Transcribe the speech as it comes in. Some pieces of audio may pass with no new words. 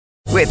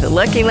With the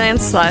Lucky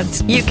Land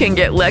Slots, you can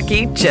get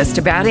lucky just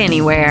about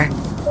anywhere.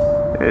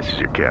 This is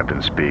your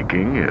captain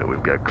speaking.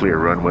 We've got clear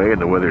runway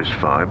and the weather's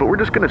fine, but we're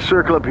just going to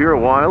circle up here a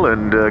while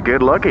and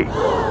get lucky.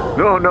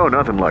 No,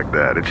 nothing like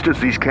that. It's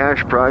just these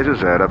cash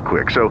prizes add up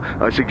quick. So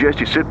I suggest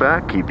you sit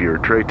back, keep your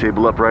tray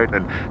table upright,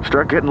 and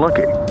start getting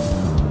lucky.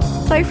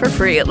 Play for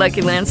free at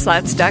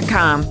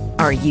LuckyLandSlots.com.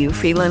 Are you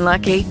feeling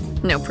lucky?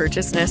 No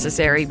purchase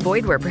necessary.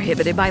 Void where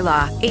prohibited by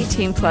law.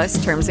 18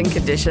 plus terms and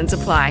conditions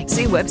apply.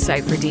 See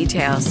website for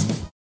details.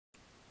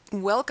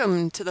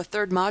 Welcome to the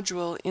third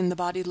module in the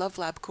Body Love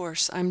Lab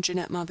course. I'm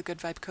Jeanette Ma, the Good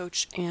Vibe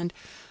Coach, and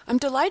I'm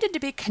delighted to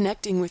be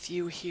connecting with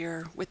you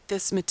here with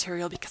this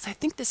material because I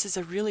think this is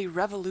a really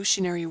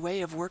revolutionary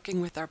way of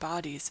working with our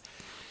bodies.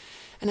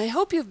 And I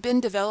hope you've been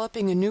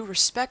developing a new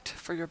respect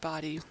for your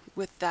body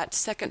with that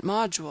second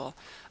module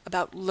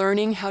about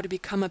learning how to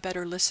become a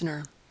better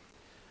listener.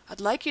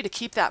 I'd like you to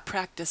keep that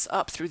practice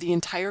up through the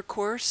entire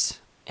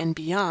course and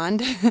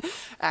beyond,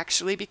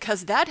 actually,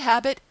 because that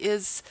habit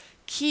is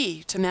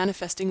key to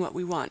manifesting what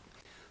we want.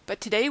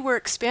 But today we're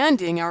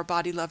expanding our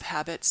body love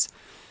habits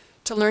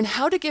to learn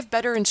how to give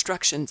better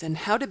instructions and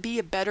how to be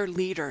a better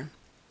leader.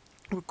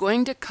 We're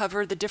going to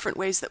cover the different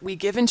ways that we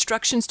give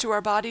instructions to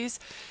our bodies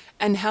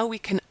and how we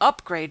can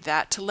upgrade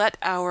that to let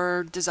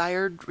our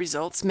desired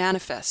results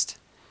manifest.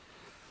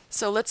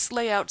 So let's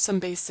lay out some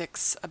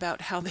basics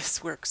about how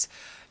this works.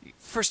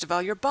 First of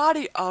all, your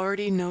body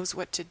already knows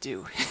what to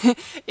do.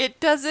 It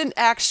doesn't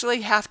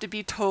actually have to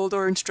be told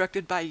or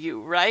instructed by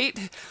you,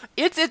 right?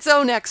 It's its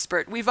own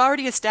expert. We've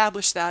already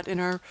established that in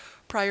our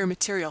prior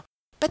material.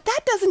 But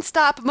that doesn't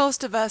stop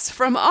most of us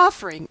from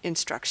offering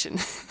instruction.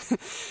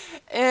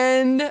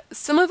 And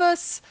some of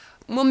us,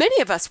 well,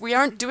 many of us, we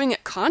aren't doing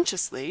it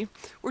consciously.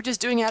 We're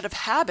just doing it out of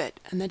habit.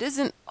 And that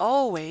isn't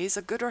always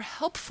a good or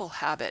helpful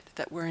habit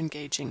that we're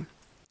engaging.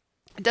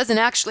 It doesn't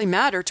actually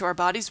matter to our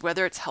bodies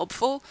whether it's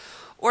helpful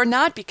or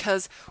not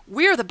because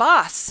we're the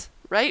boss,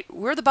 right?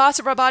 We're the boss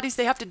of our bodies.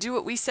 They have to do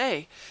what we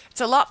say. It's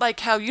a lot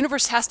like how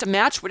universe has to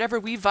match whatever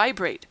we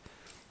vibrate.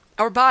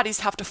 Our bodies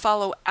have to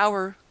follow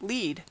our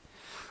lead,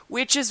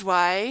 which is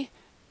why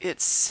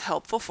it's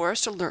helpful for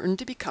us to learn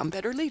to become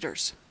better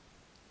leaders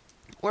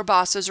or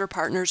bosses or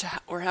partners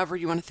or however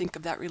you want to think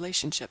of that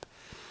relationship.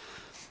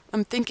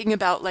 I'm thinking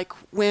about like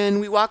when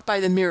we walk by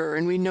the mirror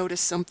and we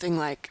notice something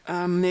like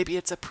maybe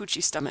it's a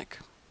poochy stomach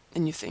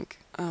and you think,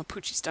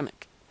 poochy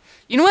stomach.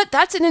 You know what?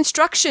 That's an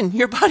instruction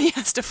your body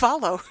has to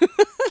follow.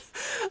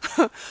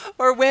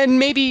 Or when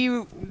maybe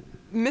you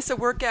miss a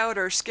workout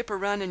or skip a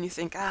run and you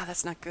think,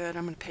 that's not good.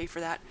 I'm going to pay for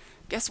that.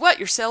 Guess what?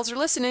 Your cells are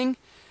listening.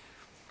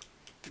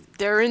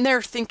 They're in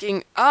there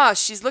thinking,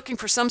 she's looking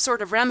for some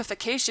sort of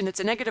ramification. It's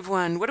a negative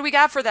one. What do we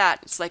got for that?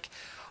 It's like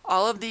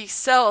all of these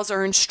cells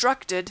are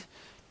instructed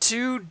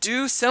to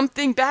do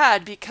something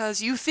bad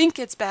because you think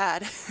it's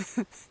bad.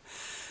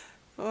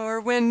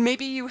 Or when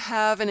maybe you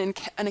have an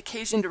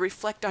occasion to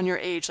reflect on your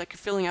age, like you're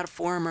filling out a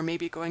form or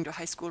maybe going to a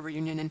high school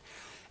reunion and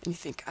you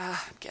think, I'm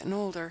getting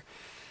older.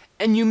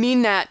 And you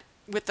mean that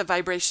with the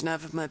vibration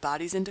of my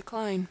body's in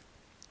decline.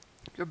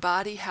 Your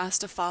body has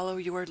to follow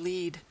your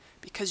lead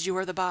because you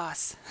are the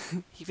boss,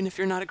 even if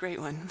you're not a great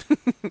one.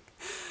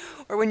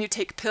 Or when you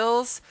take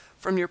pills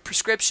from your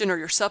prescription or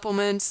your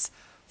supplements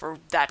for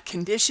that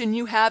condition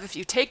you have, if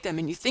you take them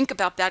and you think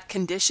about that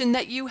condition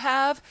that you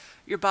have,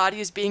 your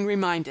body is being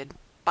reminded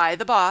by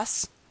the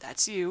boss,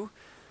 that's you,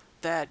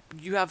 that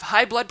you have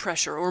high blood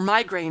pressure or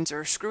migraines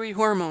or screwy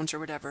hormones or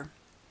whatever.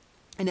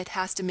 And it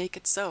has to make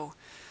it so.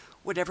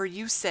 Whatever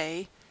you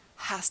say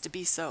has to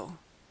be so.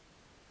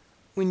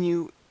 When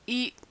you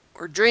eat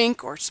or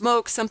drink or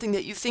smoke something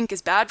that you think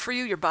is bad for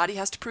you, your body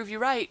has to prove you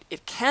right.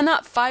 It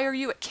cannot fire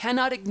you. It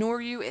cannot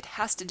ignore you. It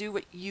has to do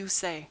what you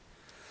say.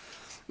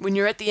 When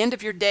you're at the end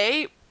of your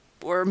day,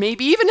 or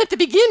maybe even at the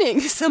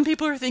beginning, some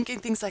people are thinking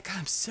things like,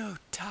 I'm so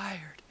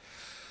tired.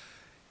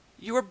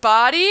 Your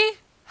body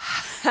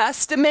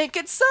has to make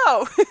it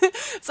so.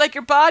 It's like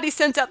your body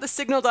sends out the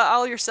signal to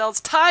all your cells,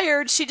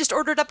 tired. She just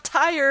ordered up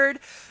tired.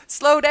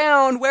 Slow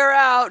down, wear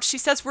out. She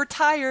says we're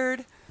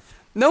tired.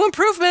 No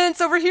improvements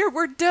over here,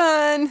 we're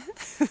done.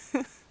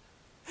 In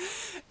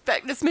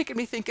fact, it's making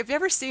me think, have you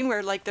ever seen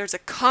where like there's a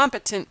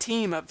competent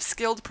team of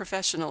skilled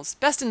professionals,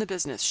 best in the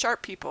business,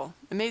 sharp people,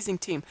 amazing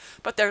team,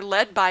 but they're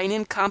led by an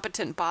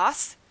incompetent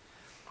boss?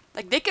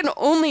 Like they can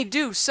only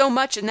do so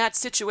much in that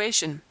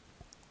situation.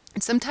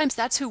 And sometimes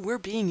that's who we're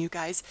being, you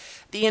guys.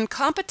 The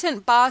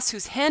incompetent boss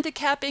who's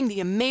handicapping the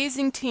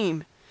amazing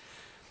team.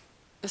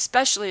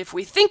 Especially if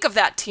we think of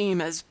that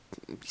team as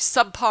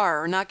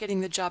subpar or not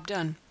getting the job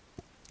done.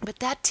 But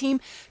that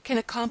team can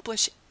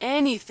accomplish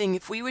anything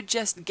if we would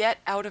just get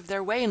out of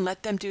their way and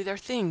let them do their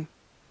thing.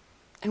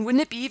 And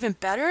wouldn't it be even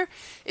better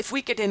if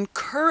we could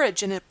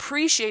encourage and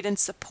appreciate and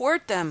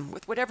support them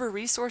with whatever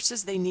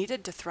resources they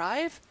needed to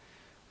thrive?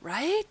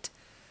 Right?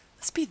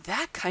 Let's be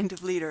that kind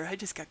of leader. I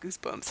just got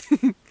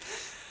goosebumps.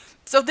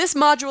 So this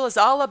module is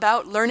all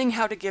about learning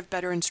how to give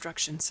better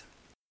instructions.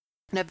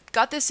 And I've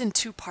got this in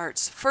two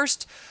parts.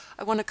 First,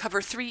 I want to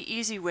cover 3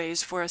 easy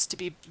ways for us to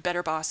be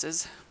better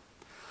bosses.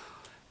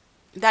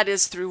 That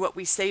is through what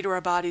we say to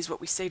our bodies,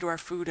 what we say to our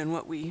food, and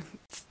what we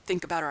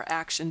think about our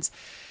actions.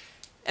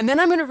 And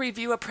then I'm going to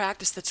review a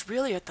practice that's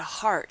really at the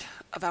heart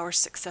of our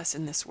success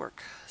in this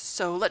work.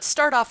 So let's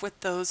start off with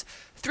those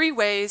 3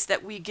 ways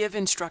that we give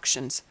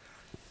instructions.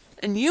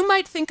 And you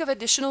might think of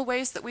additional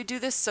ways that we do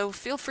this, so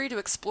feel free to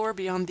explore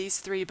beyond these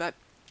 3, but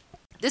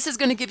this is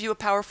going to give you a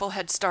powerful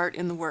head start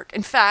in the work.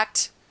 In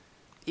fact,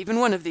 even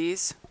one of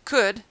these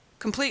could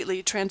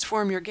completely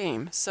transform your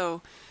game.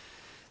 So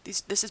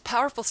this is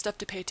powerful stuff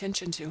to pay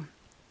attention to.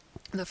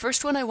 The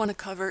first one I want to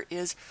cover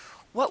is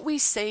what we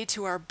say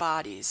to our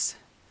bodies.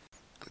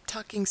 I'm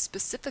talking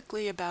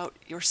specifically about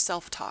your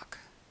self-talk,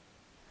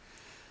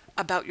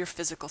 about your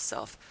physical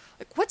self.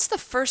 Like, what's the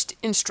first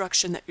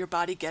instruction that your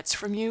body gets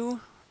from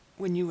you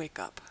when you wake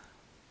up?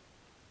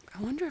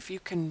 I wonder if you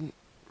can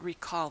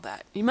recall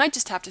that. You might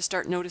just have to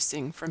start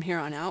noticing from here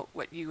on out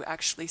what you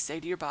actually say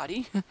to your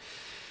body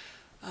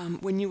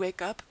when you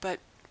wake up. But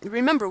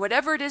remember,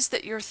 whatever it is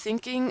that you're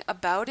thinking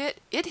about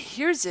it, it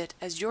hears it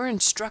as your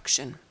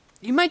instruction.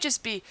 You might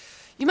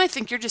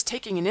think you're just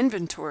taking an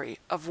inventory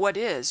of what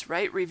is,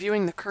 right?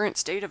 Reviewing the current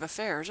state of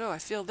affairs. Oh, I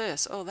feel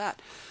this, oh, that.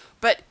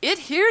 But it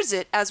hears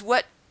it as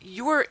what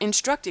you're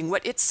instructing,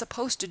 what it's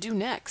supposed to do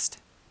next.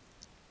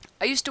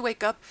 I used to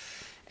wake up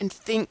and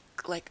think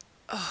like,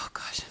 oh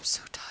gosh, I'm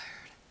so tired.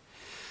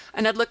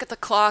 And I'd look at the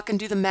clock and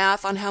do the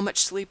math on how much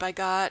sleep I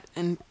got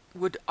and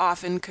would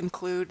often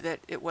conclude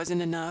that it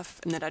wasn't enough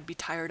and that I'd be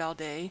tired all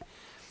day.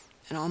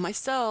 And all my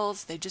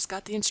cells, they just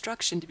got the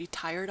instruction to be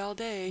tired all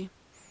day.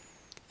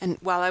 And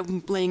while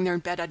I'm laying there in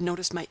bed, I'd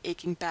notice my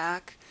aching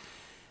back.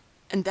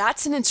 And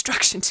that's an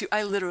instruction too.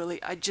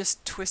 I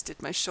just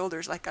twisted my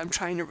shoulders like I'm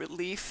trying to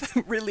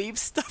relieve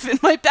stuff in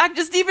my back.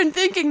 Just even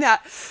thinking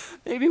that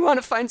maybe want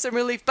to find some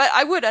relief. But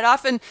I'd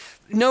often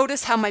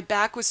notice how my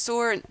back was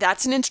sore. And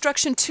that's an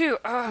instruction too.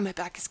 Oh, my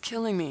back is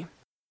killing me.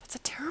 That's a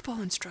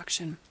terrible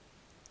instruction.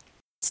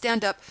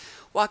 Stand up,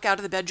 walk out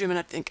of the bedroom, and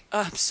I'd think,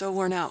 oh, I'm so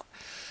worn out.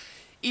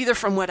 Either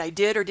from what I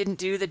did or didn't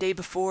do the day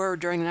before or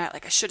during the night,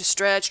 like I should have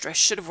stretched or I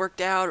should have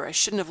worked out or I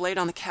shouldn't have laid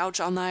on the couch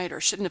all night or I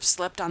shouldn't have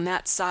slept on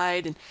that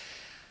side. And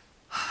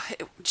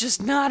it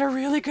just not a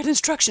really good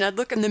instruction. I'd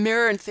look in the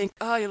mirror and think,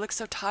 oh, you look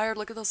so tired.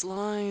 Look at those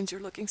lines.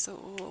 You're looking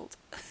so old.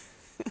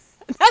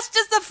 That's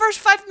just the first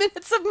 5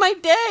 minutes of my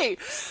day.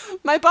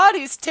 My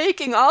body's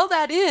taking all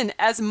that in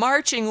as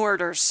marching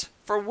orders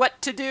for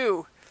what to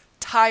do.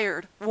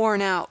 Tired,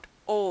 worn out,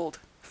 old.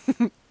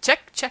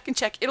 Check, check, and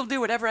check. It'll do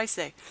whatever I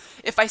say.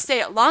 If I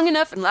say it long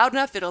enough and loud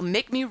enough, it'll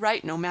make me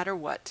right no matter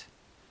what.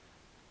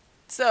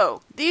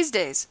 So, these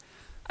days,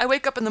 I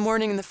wake up in the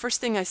morning and the first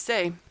thing I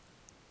say,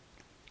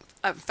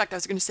 in fact, I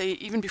was going to say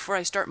even before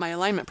I start my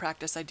alignment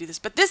practice, I do this,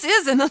 but this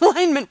is an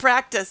alignment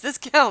practice. This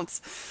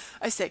counts.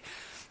 I say,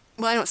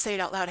 well, I don't say it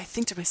out loud. I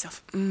think to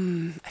myself,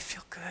 I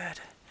feel good.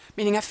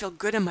 Meaning I feel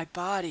good in my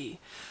body.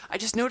 I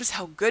just notice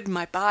how good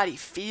my body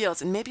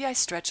feels. And maybe I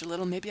stretch a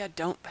little, maybe I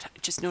don't, but I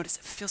just notice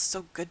it feels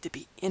so good to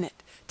be in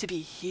it, to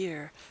be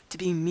here, to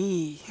be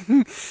me.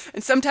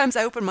 And sometimes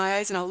I open my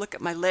eyes and I'll look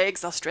at my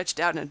legs all stretched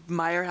out and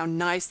admire how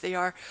nice they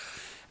are.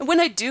 And when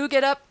I do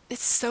get up,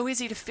 it's so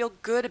easy to feel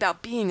good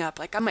about being up.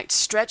 Like I might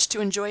stretch to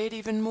enjoy it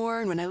even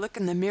more. And when I look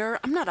in the mirror,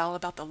 I'm not all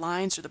about the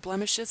lines or the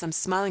blemishes. I'm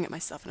smiling at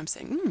myself and I'm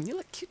saying, you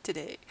look cute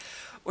today.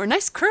 Or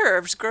nice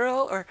curves,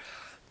 girl. Or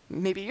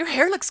maybe your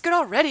hair looks good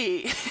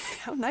already.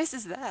 How nice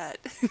is that?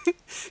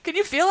 Can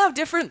you feel how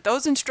different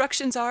those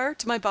instructions are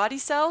to my body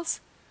cells?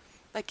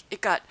 Like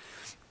it got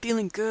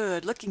feeling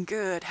good, looking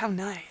good, how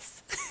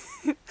nice.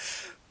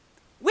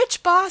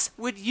 Which boss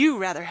would you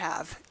rather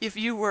have if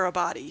you were a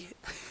body?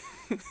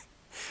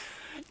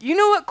 You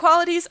know what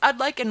qualities I'd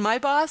like in my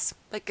boss?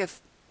 Like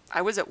if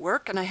I was at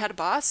work and I had a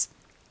boss?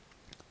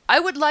 I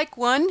would like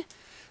one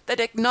that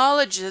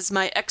acknowledges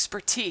my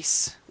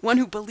expertise, one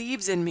who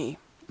believes in me.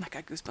 I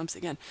got goosebumps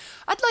again.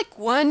 I'd like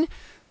one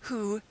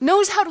who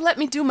knows how to let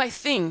me do my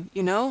thing,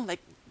 like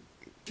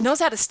knows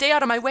how to stay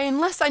out of my way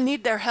unless I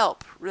need their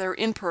help, their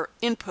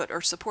input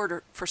or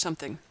support for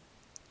something.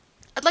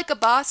 I'd like a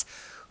boss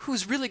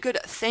who's really good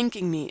at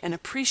thanking me and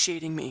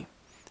appreciating me,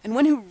 and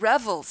one who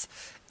revels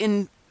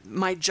in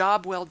my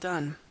job well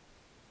done.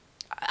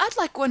 I'd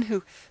like one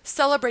who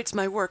celebrates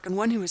my work and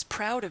one who is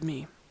proud of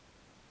me.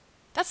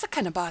 That's the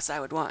kind of boss I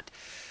would want.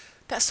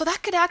 So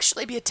that could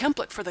actually be a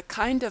template for the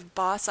kind of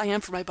boss I am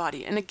for my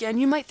body. And again,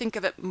 you might think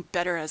of it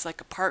better as like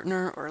a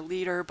partner or a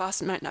leader.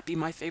 Boss might not be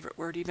my favorite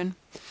word even.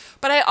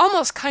 But I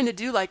almost kind of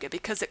do like it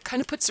because it kind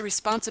of puts the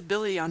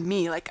responsibility on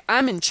me. Like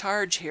I'm in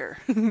charge here.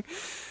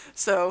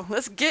 So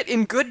let's get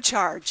in good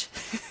charge.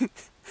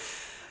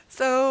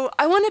 So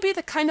I want to be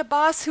the kind of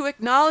boss who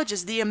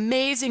acknowledges the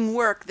amazing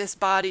work this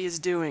body is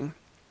doing.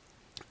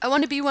 I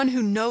want to be one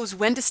who knows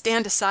when to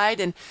stand aside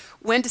and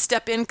when to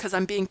step in because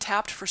I'm being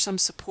tapped for some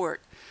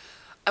support.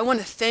 I want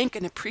to thank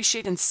and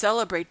appreciate and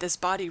celebrate this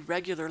body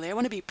regularly. I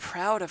want to be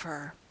proud of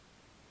her.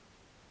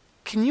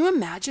 Can you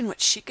imagine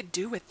what she could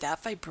do with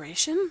that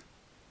vibration?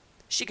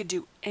 She could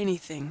do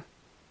anything.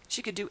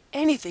 She could do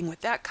anything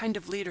with that kind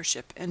of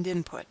leadership and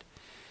input.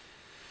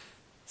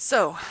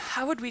 So,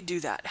 how would we do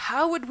that?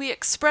 How would we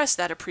express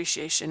that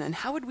appreciation, and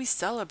how would we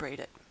celebrate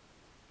it?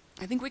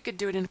 I think we could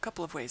do it in a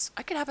couple of ways.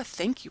 I could have a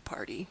thank you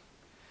party.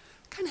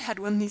 I kind of had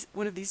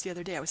one of these the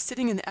other day. I was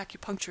sitting in the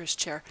acupuncturist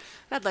chair.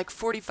 I had like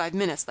 45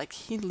 minutes. Like,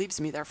 he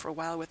leaves me there for a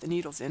while with the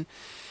needles in,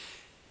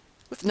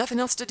 with nothing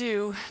else to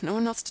do, no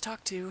one else to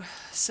talk to.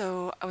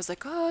 So I was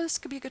like, oh, this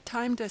could be a good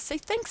time to say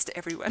thanks to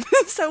everyone.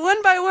 So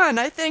one by one,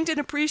 I thanked and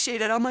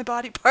appreciated all my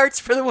body parts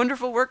for the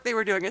wonderful work they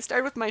were doing. I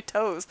started with my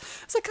toes.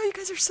 I was like, oh, you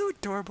guys are so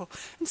adorable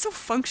and so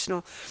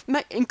functional.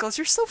 My ankles,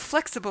 you're so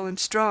flexible and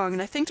strong.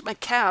 And I thanked my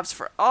calves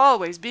for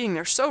always being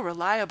there, so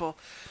reliable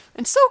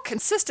and so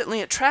consistently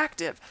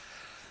attractive.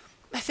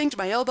 I thanked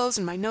my elbows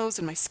and my nose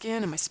and my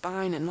skin and my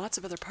spine and lots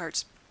of other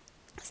parts.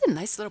 It was a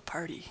nice little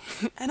party.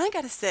 And I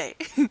gotta say,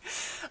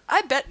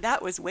 I bet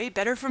that was way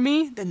better for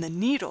me than the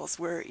needles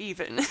were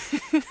even.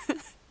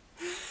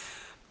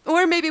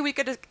 Or maybe we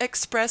could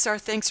express our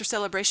thanks or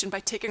celebration by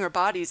taking our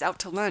bodies out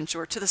to lunch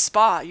or to the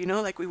spa,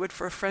 like we would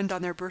for a friend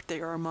on their birthday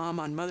or our mom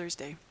on Mother's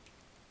Day.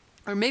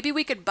 Or maybe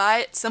we could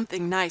buy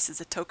something nice as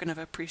a token of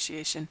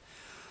appreciation.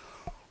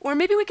 Or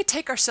maybe we could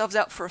take ourselves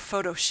out for a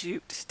photo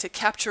shoot to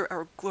capture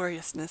our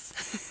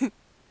gloriousness.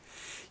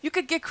 You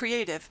could get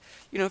creative,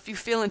 if you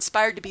feel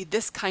inspired to be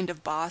this kind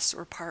of boss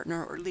or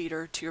partner or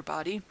leader to your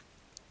body.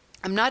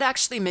 I'm not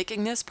actually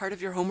making this part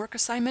of your homework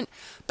assignment,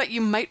 but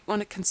you might want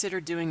to consider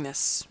doing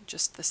this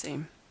just the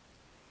same,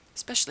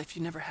 especially if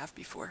you never have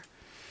before.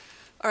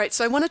 All right,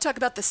 so I want to talk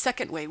about the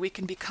second way we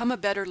can become a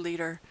better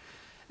leader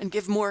and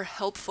give more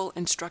helpful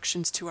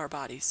instructions to our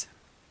bodies.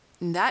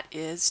 And that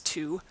is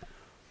to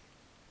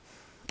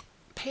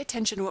pay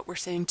attention to what we're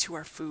saying to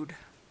our food.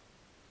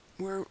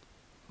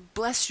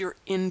 Bless your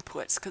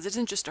inputs, because it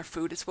isn't just our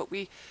food, it's what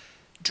we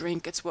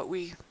drink, it's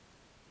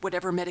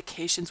whatever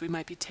medications we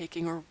might be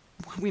taking or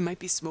we might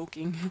be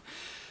smoking.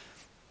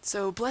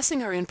 So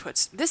blessing our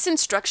inputs. This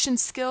instruction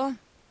skill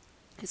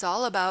is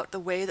all about the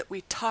way that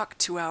we talk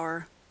to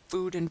our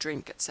food and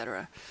drink,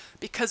 etc.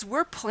 Because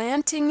we're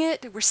planting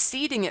it, we're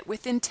seeding it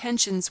with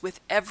intentions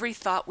with every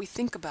thought we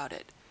think about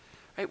it.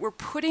 Right? We're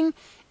putting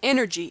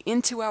energy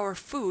into our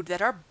food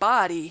that our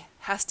body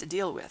has to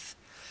deal with.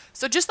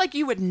 So just like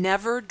you would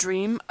never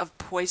dream of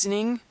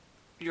poisoning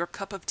your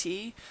cup of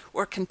tea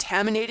or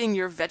contaminating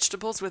your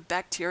vegetables with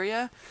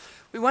bacteria,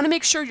 we want to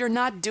make sure you're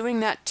not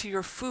doing that to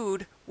your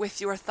food with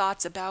your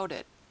thoughts about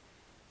it.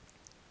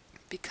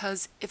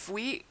 Because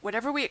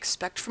whatever we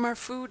expect from our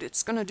food,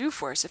 it's going to do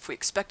for us. If we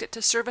expect it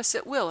to serve us,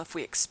 it will. If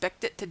we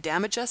expect it to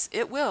damage us,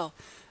 it will.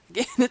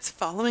 Again, it's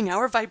following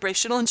our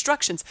vibrational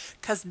instructions,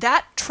 because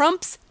that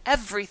trumps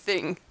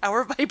everything.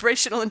 Our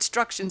vibrational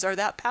instructions are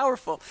that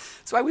powerful.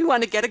 That's why we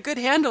want to get a good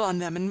handle on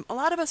them, and a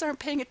lot of us aren't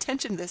paying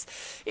attention to this.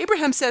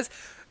 Abraham says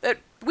that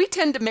we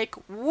tend to make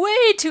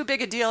way too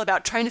big a deal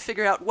about trying to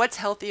figure out what's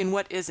healthy and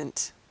what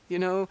isn't.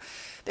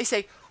 They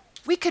say,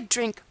 we could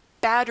drink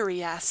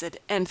battery acid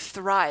and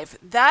thrive.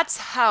 That's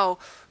how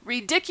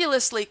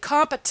ridiculously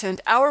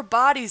competent our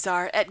bodies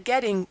are at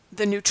getting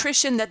the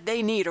nutrition that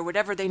they need or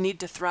whatever they need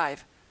to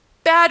thrive.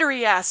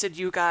 Battery acid,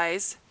 you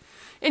guys.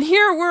 And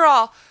here we're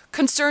all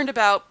concerned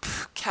about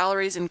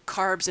calories and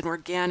carbs and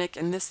organic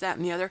and this, that,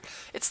 and the other.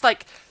 It's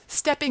like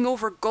stepping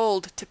over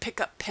gold to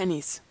pick up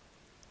pennies.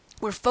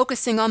 We're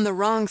focusing on the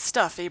wrong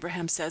stuff,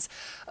 Abraham says,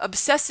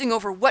 obsessing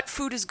over what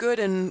food is good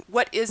and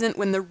what isn't,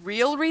 when the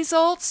real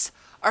results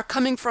are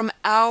coming from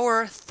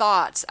our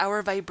thoughts,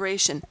 our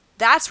vibration.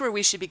 That's where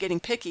we should be getting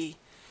picky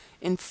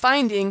in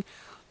finding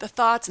the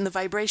thoughts and the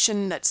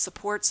vibration that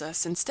supports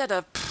us instead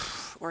of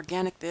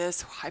organic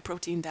this, high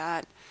protein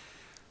that.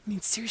 I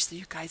mean, seriously,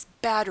 you guys,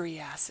 battery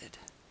acid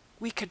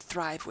we could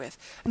thrive with.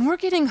 And we're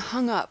getting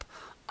hung up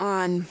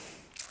on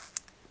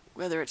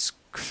whether it's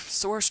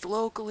sourced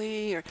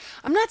locally or...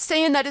 I'm not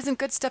saying that isn't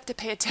good stuff to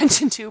pay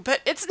attention to,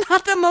 but it's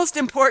not the most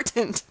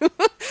important.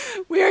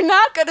 We are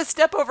not going to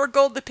step over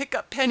gold to pick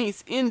up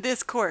pennies in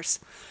this course.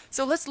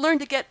 So let's learn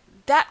to get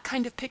that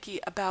kind of picky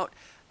about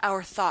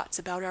our thoughts,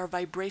 about our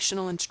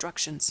vibrational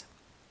instructions.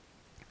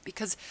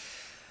 Because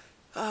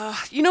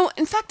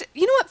in fact,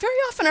 you know what? Very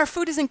often our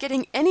food isn't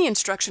getting any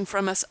instruction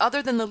from us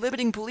other than the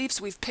limiting beliefs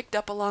we've picked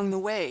up along the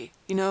way.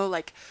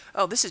 Like,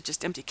 oh, this is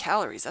just empty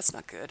calories. That's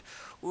not good.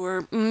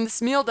 Or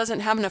this meal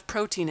doesn't have enough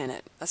protein in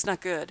it. That's not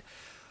good.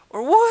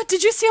 Or what?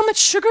 Did you see how much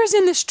sugar is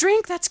in this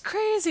drink? That's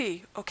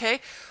crazy. Okay.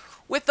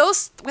 With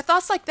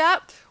thoughts like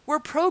that, we're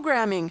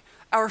programming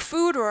our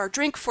food or our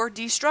drink for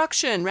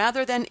destruction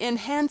rather than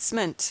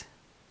enhancement.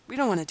 We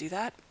don't want to do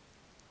that.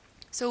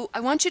 So I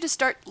want you to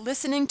start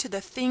listening to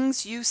the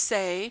things you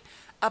say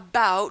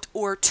about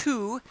or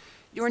to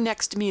your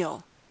next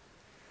meal.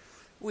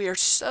 We are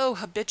so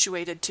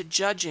habituated to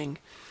judging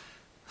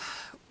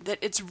that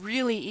it's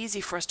really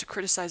easy for us to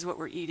criticize what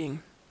we're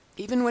eating,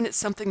 even when it's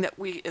something that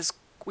we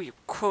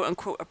quote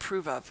unquote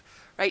approve of,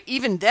 right?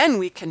 Even then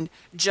we can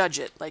judge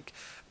it, like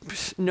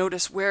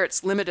notice where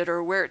it's limited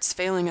or where it's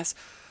failing us.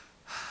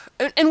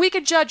 And we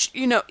could judge,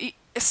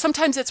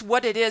 sometimes it's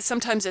what it is.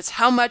 Sometimes it's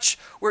how much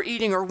we're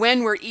eating or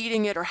when we're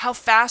eating it or how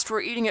fast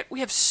we're eating it.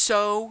 We have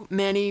so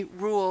many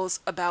rules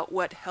about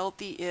what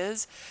healthy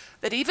is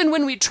that even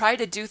when we try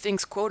to do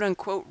things quote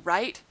unquote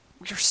right,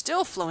 we're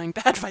still flowing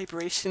bad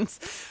vibrations.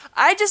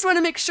 I just want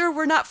to make sure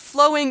we're not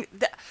flowing.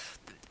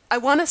 I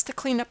want us to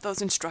clean up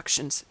those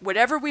instructions.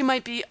 Whatever we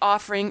might be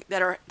offering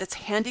that's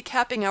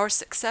handicapping our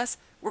success,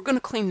 we're going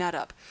to clean that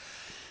up.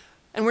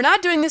 And we're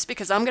not doing this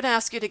because I'm going to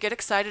ask you to get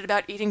excited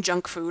about eating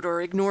junk food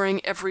or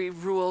ignoring every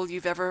rule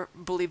you've ever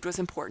believed was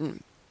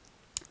important.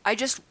 I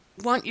just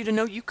want you to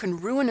know you can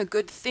ruin a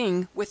good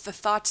thing with the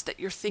thoughts that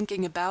you're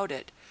thinking about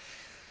it.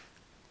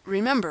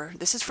 Remember,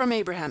 this is from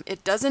Abraham.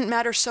 It doesn't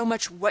matter so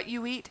much what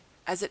you eat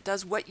as it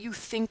does what you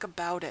think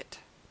about it.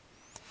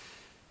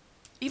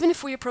 Even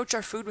if we approach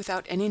our food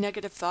without any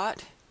negative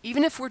thought,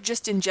 even if we're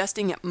just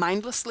ingesting it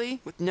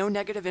mindlessly with no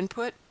negative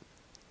input,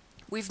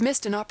 we've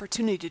missed an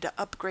opportunity to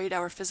upgrade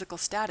our physical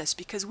status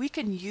because we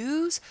can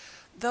use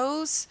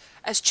those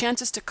as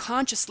chances to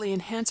consciously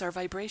enhance our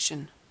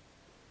vibration.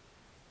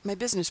 My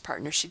business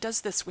partner, she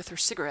does this with her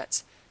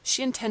cigarettes.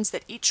 She intends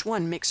that each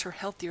one makes her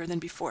healthier than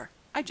before.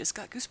 I just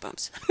got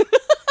goosebumps.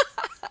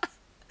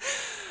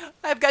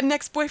 I've got an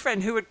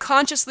ex-boyfriend who would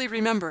consciously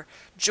remember,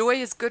 joy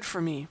is good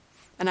for me,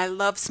 and I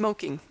love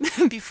smoking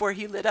before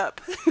he lit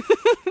up.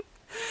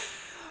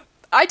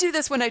 I do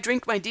this when I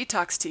drink my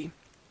detox tea.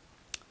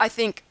 I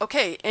think,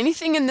 okay,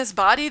 anything in this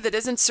body that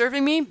isn't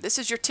serving me, this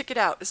is your ticket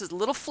out. This is a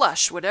little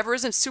flush. Whatever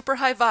isn't super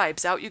high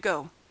vibes, out you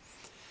go.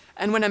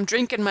 And when I'm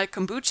drinking my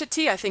kombucha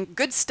tea, I think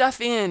good stuff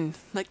in.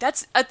 Like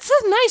that's a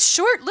nice,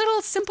 short,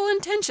 little, simple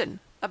intention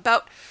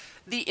about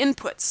the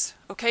inputs,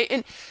 okay?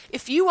 And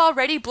if you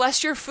already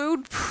bless your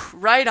food,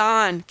 right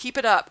on. Keep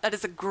it up. That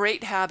is a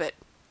great habit.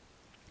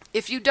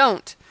 If you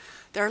don't,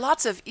 there are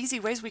lots of easy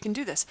ways we can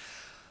do this.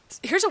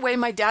 Here's a way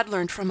my dad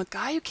learned from a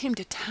guy who came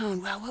to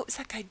town. Well, what was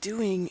that guy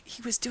doing?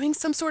 He was doing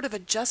some sort of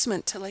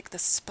adjustment to like the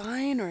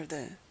spine or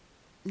the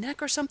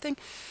neck or something.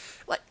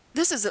 Like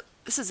this is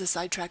a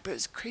sidetrack, but it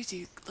was a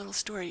crazy little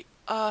story.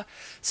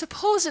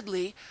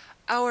 Supposedly,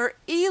 our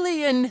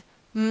alien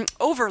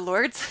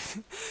overlords,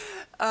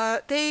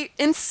 they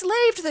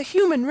enslaved the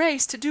human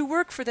race to do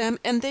work for them,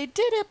 and they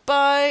did it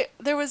by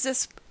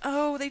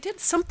they did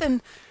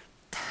something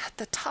at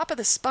the top of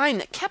the spine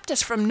that kept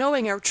us from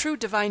knowing our true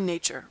divine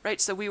nature,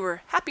 right? So we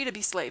were happy to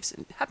be slaves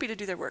and happy to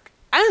do their work.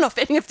 I don't know if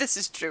any of this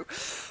is true,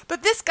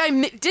 but this guy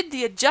did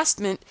the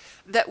adjustment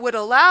that would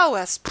allow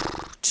us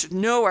to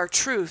know our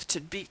truth,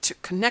 to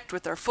connect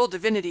with our full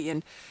divinity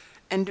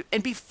and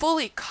be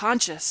fully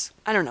conscious.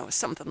 I don't know,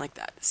 something like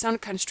that. It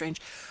sounded kind of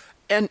strange.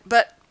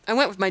 But I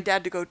went with my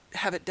dad to go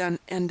have it done,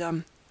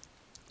 and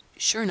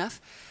sure enough,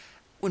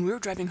 when we were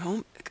driving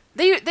home,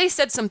 they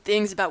said some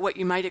things about what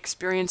you might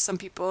experience. Some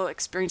people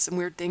experienced some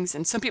weird things,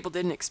 and some people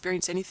didn't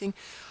experience anything.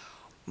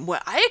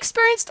 What I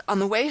experienced on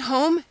the way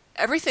home,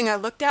 everything I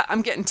looked at,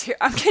 I'm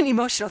getting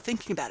emotional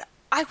thinking about it.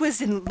 I was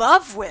in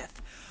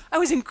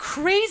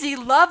crazy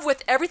love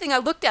with everything I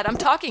looked at. I'm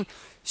talking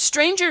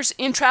strangers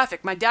in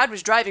traffic. My dad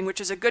was driving,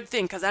 which is a good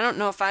thing, because I don't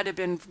know if I'd have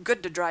been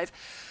good to drive.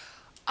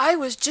 I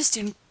was just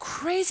in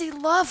crazy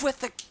love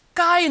with the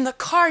guy in the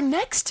car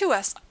next to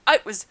us.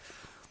 I was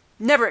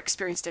never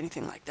experienced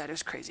anything like that. It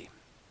was crazy.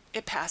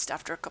 It passed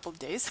after a couple of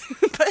days,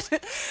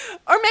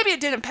 or maybe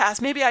it didn't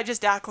pass. Maybe I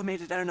just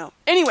acclimated. I don't know.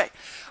 Anyway,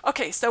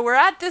 okay, so we're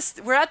at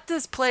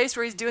this place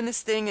where he's doing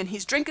this thing, and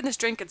he's drinking this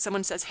drink, and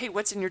someone says, "Hey,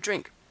 what's in your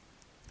drink?"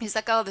 He's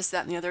like, "Oh, this,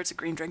 that, and the other. It's a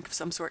green drink of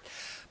some sort."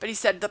 But he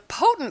said, the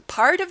potent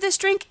part of this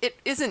drink, it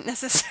isn't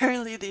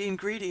necessarily the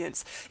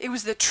ingredients. It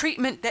was the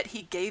treatment that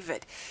he gave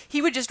it.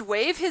 He would just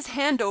wave his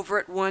hand over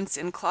it once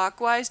in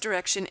clockwise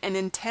direction and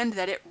intend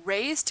that it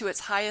raise to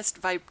his highest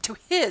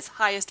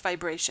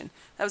vibration.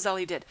 That was all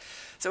he did.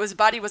 So his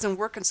body wasn't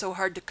working so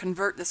hard to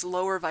convert this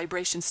lower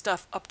vibration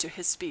stuff up to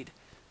his speed.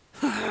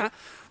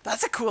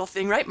 That's a cool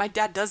thing, right? My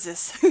dad does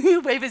this.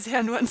 He'll wave his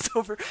hand once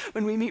over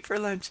when we meet for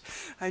lunch.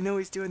 I know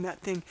he's doing that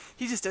thing.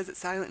 He just does it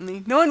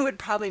silently. No one would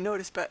probably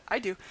notice, but I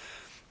do.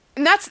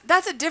 And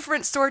that's a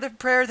different sort of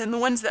prayer than the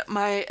ones that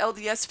my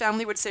LDS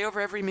family would say over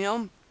every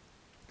meal.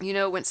 You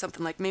know, went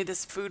something like, "May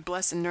this food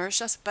bless and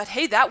nourish us." But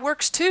hey, that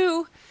works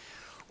too.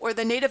 Or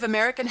the Native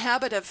American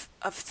habit of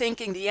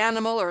thanking the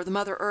animal or the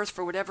Mother Earth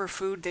for whatever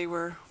food they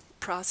were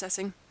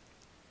processing.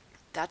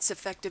 That's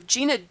effective.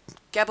 Gina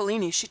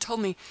Gabellini, she told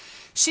me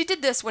she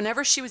did this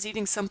whenever she was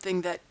eating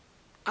something that,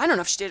 I don't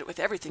know if she did it with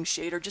everything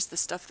she ate or just the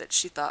stuff that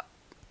she thought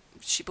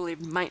she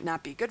believed might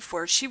not be good for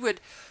her. She would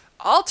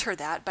alter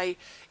that by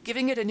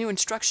giving it a new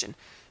instruction.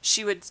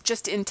 She would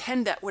just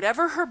intend that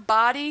whatever her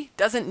body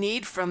doesn't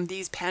need from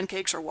these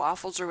pancakes or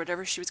waffles or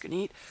whatever she was going to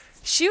eat,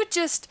 she would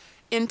just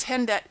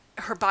intend that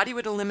her body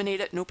would eliminate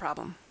it, no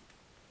problem.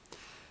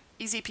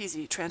 Easy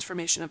peasy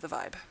transformation of the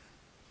vibe.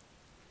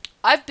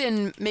 I've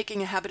been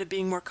making a habit of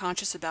being more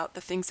conscious about the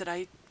things that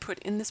I put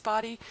in this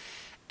body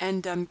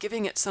and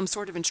giving it some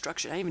sort of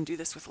instruction. I even do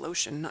this with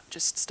lotion, not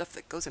just stuff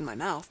that goes in my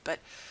mouth, but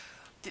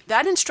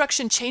that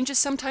instruction changes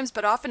sometimes,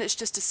 but often it's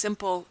just a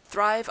simple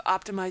thrive,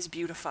 optimize,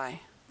 beautify.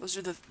 Those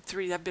are the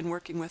three I've been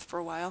working with for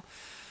a while.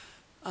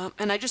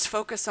 And I just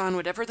focus on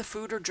whatever the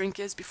food or drink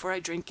is before I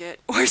drink it.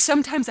 Or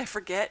sometimes I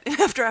forget, and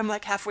after I'm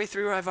like halfway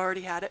through or I've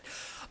already had it,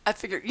 I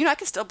figure, I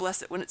can still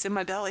bless it when it's in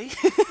my belly.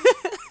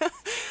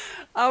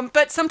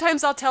 But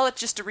sometimes I'll tell it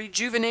just to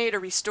rejuvenate or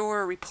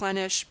restore or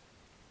replenish,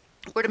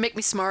 or to make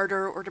me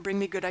smarter, or to bring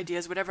me good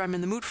ideas, whatever I'm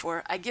in the mood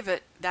for. I give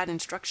it that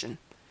instruction.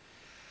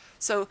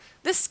 So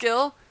this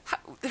skill,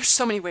 there's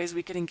so many ways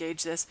we could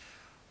engage this,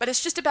 but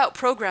it's just about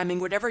programming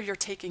whatever you're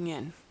taking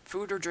in,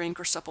 food or drink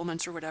or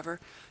supplements or whatever,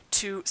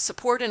 to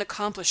support and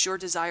accomplish your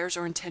desires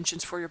or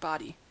intentions for your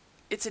body.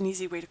 It's an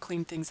easy way to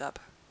clean things up.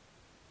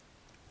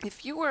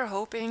 If you were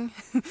hoping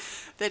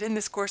that in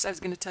this course I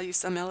was going to tell you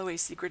some LOA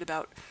secret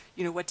about,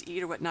 what to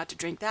eat or what not to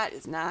drink, that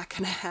is not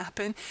going to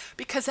happen,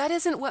 because that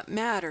isn't what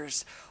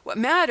matters. What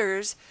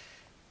matters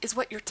is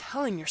what you're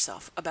telling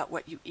yourself about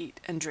what you eat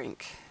and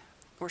drink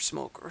or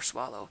smoke or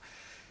swallow.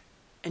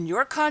 And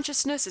your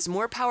consciousness is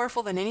more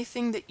powerful than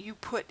anything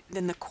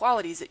than the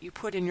qualities that you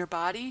put in your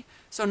body.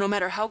 So no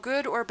matter how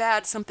good or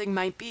bad something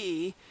might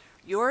be,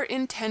 your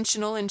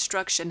intentional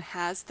instruction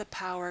has the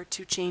power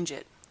to change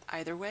it,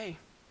 either way.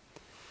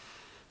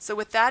 So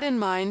with that in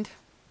mind,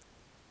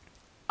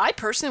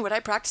 what I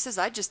practice is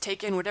I just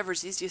take in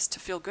whatever's easiest to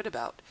feel good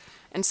about.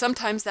 And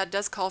sometimes that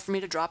does call for me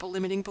to drop a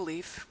limiting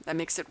belief. That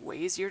makes it way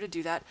easier to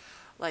do that.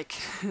 Like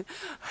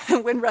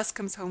when Russ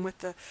comes home with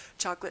the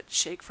chocolate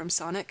shake from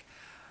Sonic,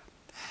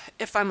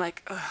 if I'm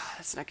like,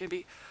 that's not going to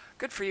be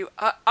good for you,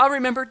 I'll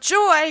remember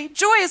joy.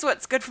 Joy is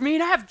what's good for me,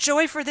 and I have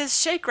joy for this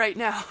shake right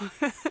now.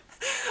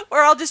 Or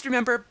I'll just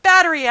remember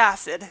battery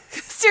acid.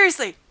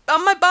 Seriously,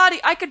 on my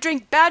body, I could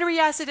drink battery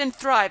acid and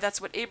thrive.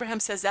 That's what Abraham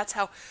says. That's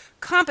how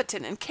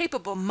competent and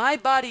capable my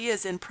body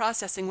is in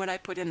processing what I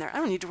put in there. I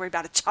don't need to worry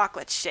about a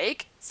chocolate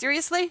shake.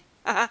 Seriously?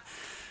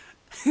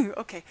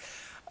 Okay.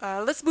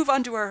 Let's move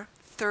on to our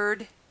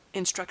third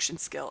instruction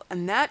skill,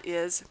 and that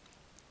is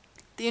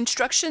the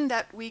instruction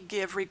that we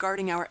give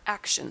regarding our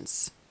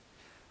actions.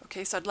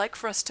 Okay, so I'd like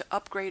for us to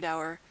upgrade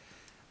our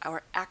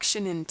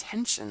action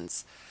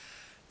intentions.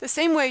 The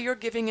same way you're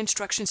giving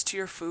instructions to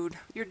your food,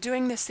 you're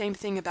doing the same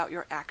thing about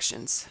your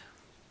actions.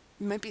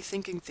 You might be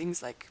thinking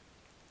things like,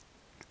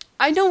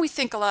 I know we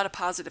think a lot of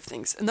positive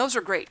things, and those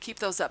are great. Keep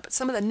those up. But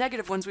some of the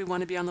negative ones we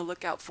want to be on the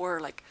lookout for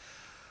are like,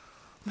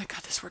 oh my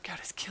God, this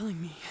workout is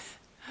killing me.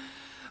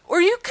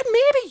 Or you could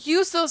maybe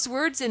use those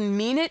words and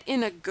mean it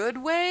in a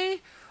good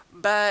way,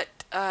 but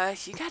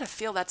you got to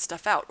feel that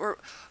stuff out. Or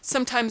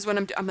sometimes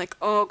when I'm like,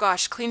 oh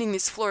gosh, cleaning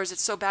these floors,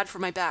 it's so bad for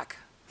my back.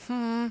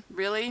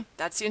 Really?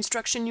 That's the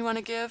instruction you want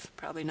to give?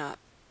 Probably not.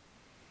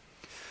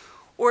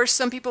 Or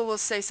some people will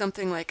say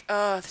something like,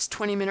 this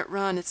 20-minute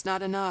run, it's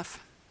not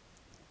enough.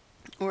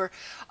 Or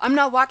I'm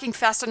not walking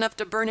fast enough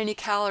to burn any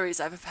calories.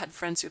 I've had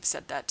friends who've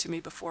said that to me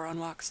before on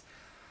walks.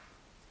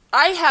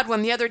 I had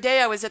one the other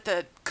day. I was at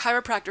the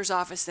chiropractor's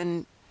office,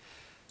 and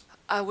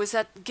I was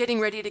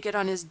getting ready to get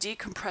on his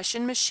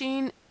decompression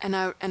machine, and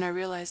I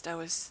realized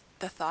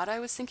the thought I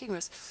was thinking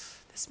was,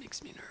 this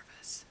makes me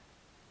nervous.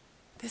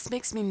 This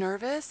makes me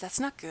nervous? That's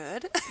not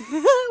good.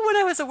 When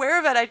I was aware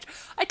of it,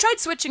 I tried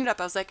switching it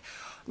up. I was like,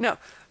 no,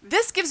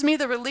 this gives me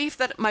the relief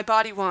that my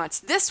body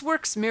wants. This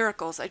works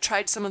miracles. I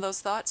tried some of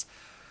those thoughts.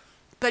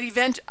 But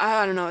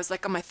I don't know, it was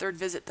like on my third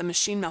visit, the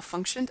machine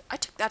malfunctioned. I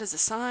took that as a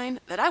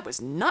sign that I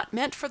was not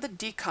meant for the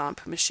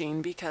decomp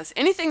machine, because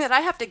anything that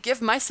I have to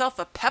give myself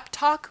a pep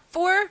talk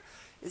for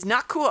is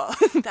not cool.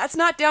 That's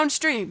not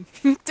downstream.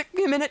 It took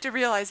me a minute to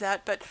realize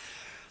that, but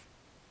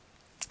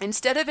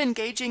instead of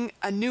engaging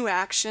a new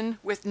action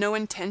with no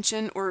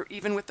intention, or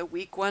even with a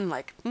weak one,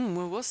 like,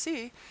 well, we'll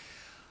see,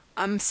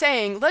 I'm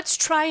saying, let's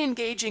try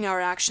engaging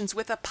our actions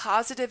with a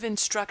positive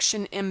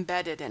instruction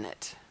embedded in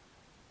it.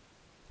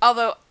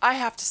 Although I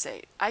have to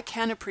say, I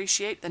can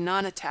appreciate the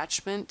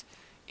non-attachment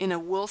in a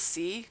we'll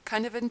see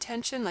kind of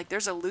intention. Like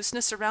there's a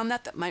looseness around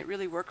that might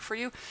really work for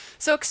you.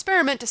 So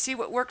experiment to see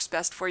what works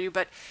best for you.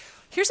 But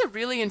here's a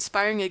really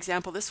inspiring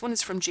example. This one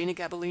is from Gina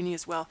Gabellini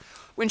as well.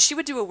 When she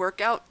would do a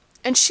workout,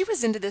 and she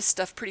was into this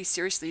stuff pretty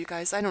seriously, you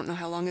guys. I don't know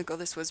how long ago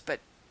this was, but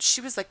she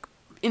was like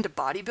into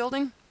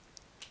bodybuilding.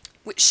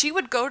 She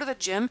would go to the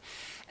gym,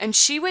 and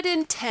she would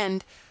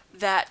intend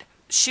that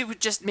she would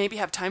just maybe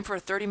have time for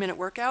a 30-minute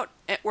workout,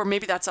 or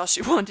maybe that's all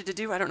she wanted to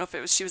do. I don't know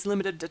if she was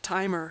limited to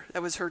time, or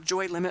that was her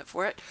joy limit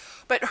for it.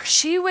 But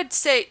she would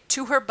say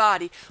to her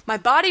body, my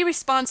body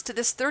responds to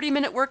this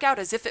 30-minute workout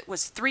as if it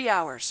was 3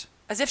 hours,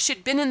 as if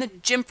she'd been in the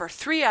gym for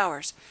 3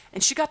 hours,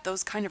 and she got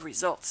those kind of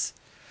results.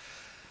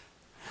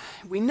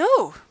 We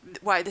know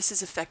why this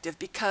is effective,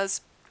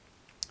 because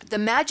the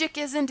magic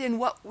isn't in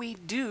what we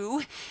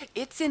do,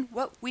 it's in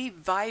what we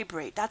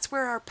vibrate. That's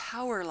where our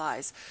power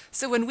lies.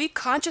 So when we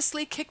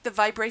consciously kick the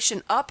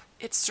vibration up,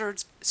 it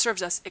serves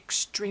us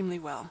extremely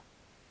well.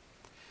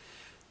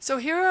 So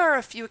here are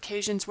a few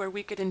occasions where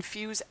we could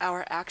infuse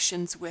our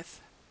actions with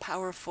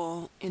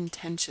powerful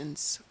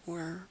intentions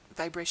or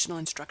vibrational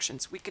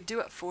instructions. We could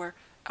do it for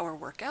our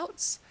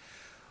workouts.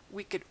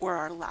 Or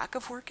our lack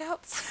of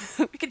workouts.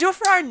 We could do it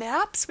for our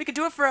naps. We could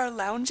do it for our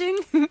lounging.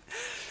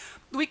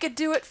 We could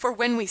do it for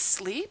when we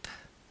sleep.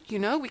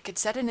 We could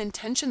set an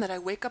intention that I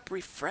wake up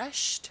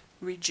refreshed.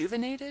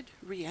 rejuvenated,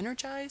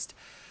 re-energized.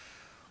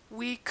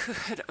 We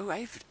could,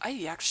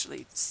 I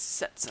actually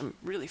set some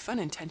really fun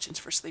intentions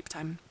for sleep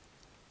time.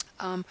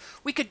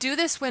 We could do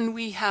this when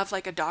we have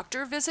like a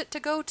doctor visit to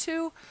go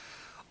to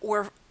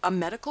or a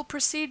medical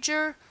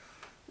procedure.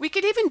 We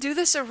could even do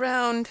this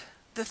around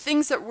the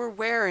things that we're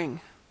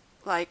wearing,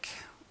 like,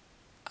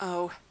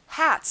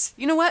 hats.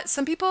 You know what?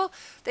 Some people,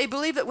 they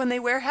believe that when they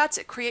wear hats,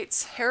 it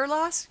creates hair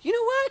loss. You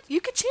know what?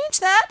 You could change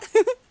that.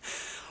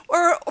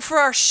 Or for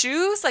our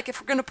shoes, like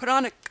if we're going to put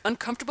on an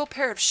uncomfortable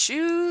pair of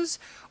shoes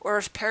or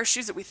a pair of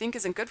shoes that we think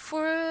isn't good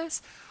for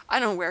us. I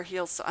don't wear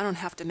heels, so I don't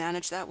have to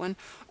manage that one.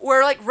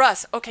 Or like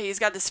Russ, okay, he's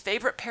got this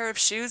favorite pair of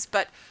shoes,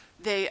 but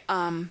they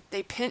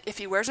pinch, if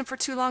he wears them for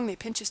too long, they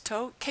pinch his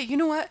toe. Okay, you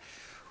know what?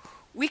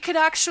 We could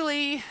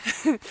actually,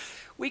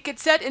 we could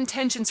set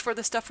intentions for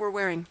the stuff we're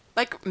wearing,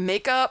 like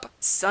makeup,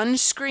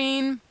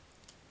 sunscreen.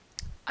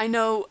 I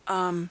know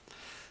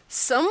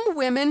some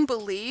women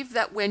believe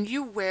that when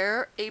you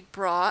wear a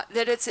bra,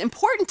 that it's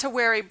important to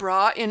wear a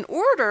bra in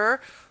order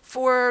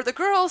for the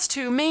girls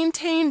to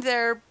maintain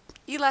their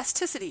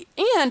elasticity.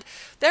 And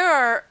there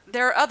are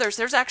others.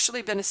 There's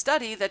actually been a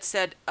study that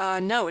said,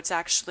 no, it's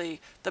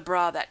actually the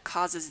bra that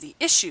causes the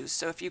issues.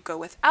 So if you go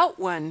without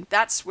one,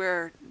 that's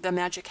where the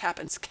magic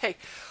happens. Okay,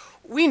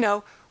 we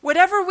know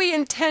whatever we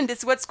intend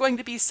is what's going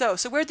to be so.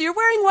 So whether you're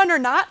wearing one or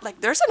not,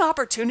 like there's an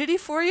opportunity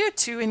for you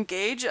to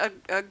engage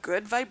a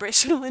good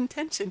vibrational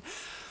intention.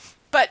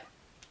 But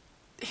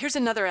here's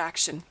another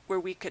action where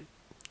we could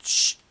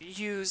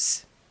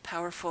use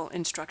powerful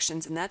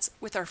instructions, and that's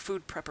with our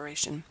food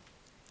preparation.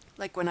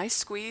 Like when I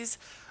squeeze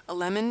a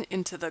lemon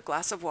into the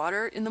glass of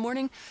water in the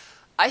morning,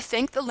 I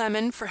thank the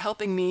lemon for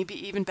helping me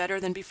be even better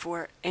than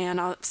before.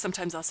 And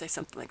sometimes I'll say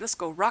something like, let's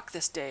go rock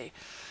this day.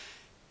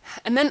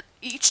 And then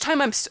each time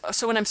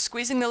when I'm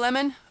squeezing the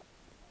lemon,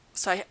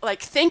 so I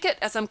like thank it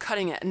as I'm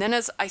cutting it. And then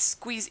as I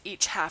squeeze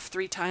each half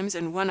 3 times,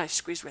 and one I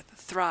squeeze with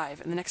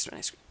thrive, and the next one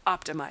I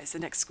optimize, the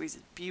next squeeze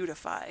is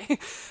beautify.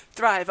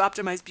 Thrive,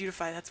 optimize,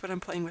 beautify. That's what I'm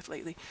playing with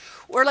lately.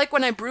 Or like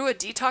when I brew a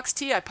detox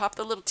tea, I pop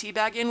the little tea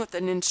bag in with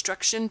an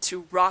instruction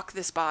to rock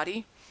this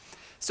body.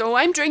 So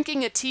I'm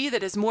drinking a tea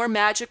that is more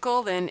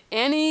magical than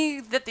any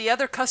that the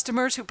other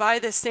customers who buy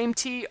this same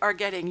tea are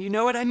getting. You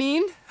know what I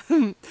mean?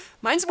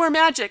 Mine's more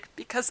magic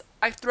because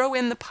I throw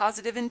in the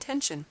positive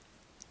intention.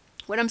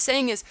 What I'm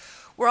saying is,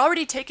 we're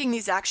already taking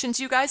these actions,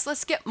 you guys.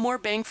 Let's get more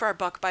bang for our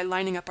buck by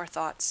lining up our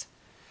thoughts.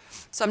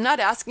 So I'm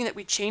not asking that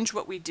we change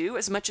what we do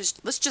as much as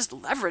let's just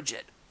leverage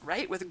it,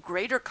 right? With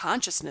greater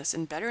consciousness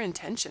and better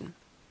intention.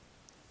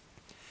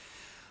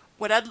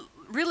 What I'd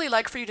really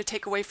like for you to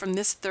take away from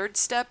this third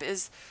step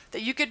is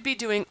that you could be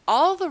doing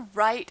all the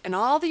right and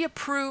all the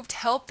approved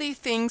healthy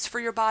things for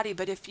your body,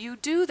 but if you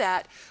do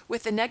that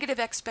with a negative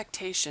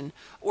expectation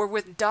or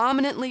with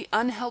dominantly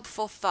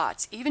unhelpful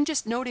thoughts, even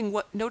just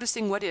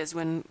noticing what is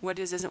when what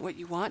is isn't what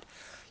you want,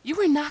 you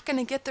are not going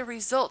to get the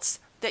results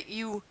that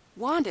you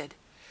wanted.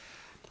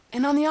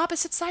 And on the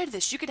opposite side of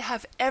this, you could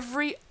have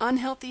every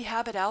unhealthy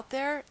habit out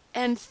there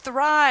and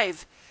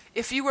thrive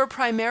if you were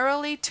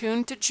primarily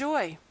tuned to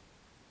joy.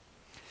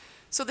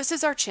 So this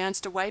is our chance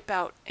to wipe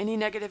out any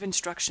negative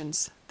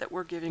instructions that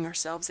we're giving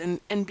ourselves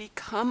and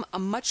become a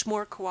much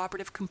more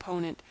cooperative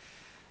component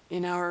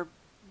in our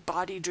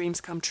body dreams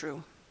come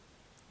true.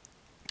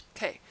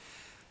 Okay,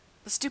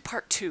 let's do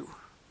part 2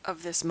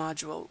 of this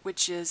module,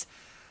 which is,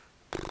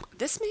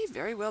 this may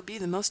very well be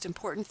the most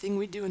important thing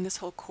we do in this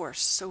whole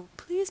course, so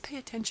please pay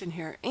attention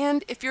here.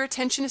 And if your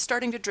attention is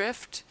starting to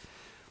drift,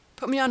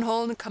 put me on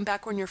hold and come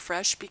back when you're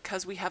fresh,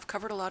 because we have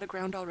covered a lot of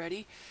ground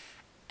already.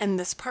 And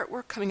this part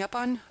we're coming up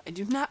on, I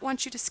do not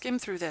want you to skim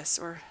through this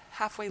or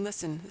halfway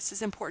listen. This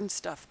is important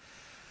stuff.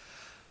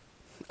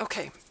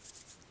 Okay,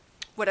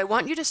 what I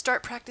want you to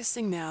start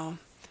practicing now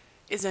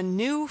is a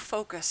new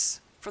focus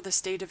for the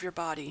state of your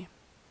body.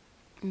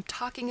 I'm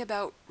talking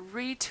about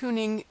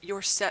retuning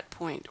your set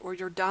point or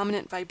your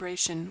dominant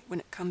vibration when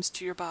it comes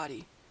to your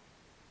body.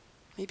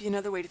 Maybe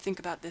another way to think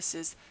about this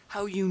is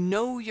how you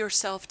know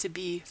yourself to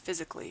be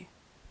physically.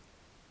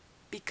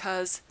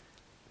 Because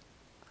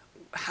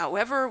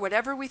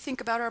whatever we think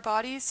about our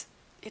bodies,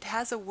 it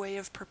has a way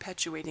of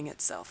perpetuating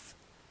itself.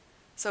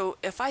 So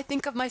if I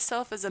think of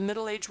myself as a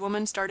middle-aged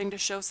woman starting to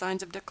show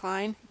signs of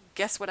decline,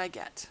 guess what I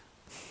get?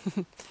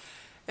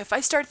 If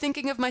I start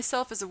thinking of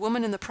myself as a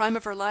woman in the prime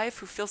of her life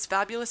who feels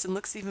fabulous and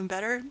looks even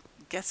better,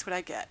 guess what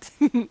I get?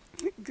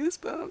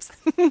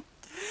 Goosebumps.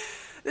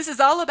 This is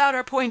all about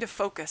our point of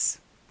focus.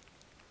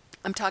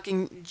 I'm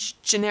talking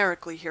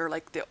generically here,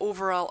 like the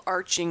overall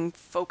arching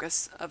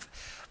focus of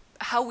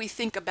how we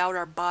think about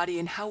our body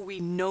and how we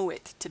know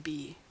it to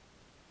be.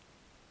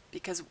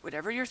 Because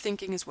whatever you're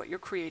thinking is what you're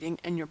creating,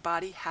 and your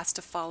body has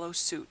to follow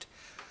suit.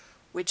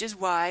 Which is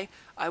why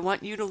I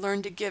want you to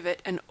learn to give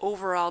it an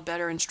overall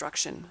better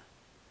instruction.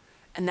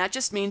 And that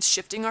just means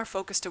shifting our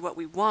focus to what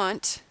we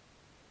want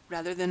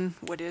rather than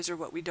what is or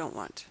what we don't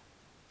want.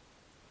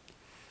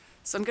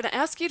 So I'm going to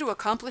ask you to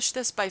accomplish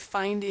this by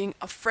finding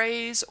a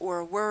phrase or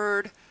a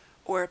word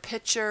or a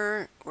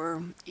picture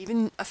or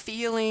even a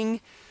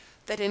feeling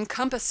that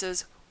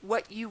encompasses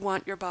what you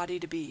want your body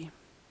to be.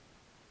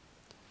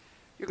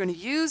 You're going to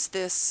use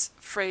this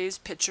phrase,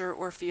 picture,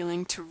 or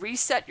feeling to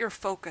reset your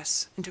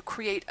focus and to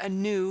create a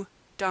new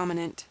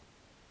dominant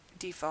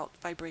default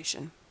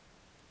vibration.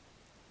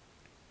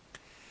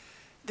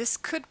 This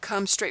could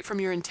come straight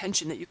from your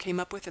intention that you came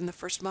up with in the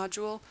first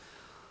module,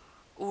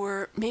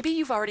 or maybe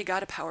you've already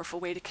got a powerful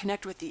way to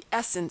connect with the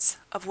essence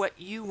of what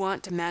you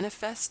want to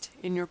manifest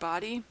in your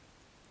body.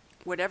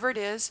 Whatever it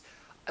is,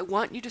 I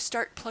want you to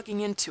start plugging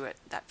into it,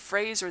 that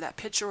phrase or that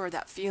picture or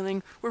that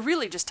feeling. We're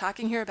really just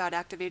talking here about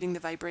activating the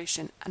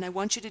vibration, and I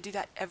want you to do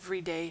that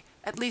every day,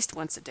 at least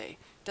once a day.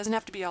 It doesn't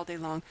have to be all day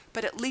long,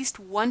 but at least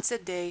once a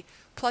day,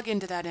 plug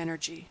into that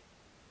energy.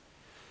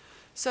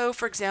 So,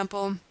 for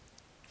example,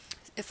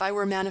 if I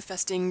were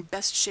manifesting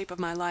best shape of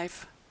my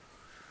life,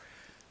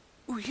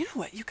 ooh, you know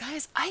what, you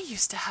guys? I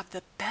used to have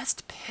the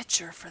best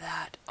picture for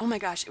that. Oh my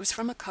gosh, it was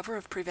from a cover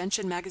of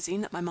Prevention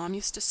magazine that my mom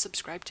used to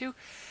subscribe to.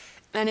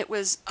 And it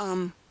was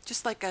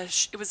just like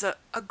it was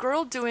a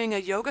girl doing a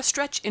yoga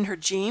stretch in her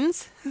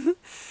jeans.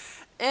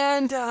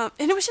 and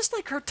it was just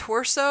like her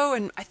torso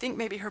and I think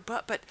maybe her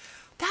butt. But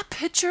that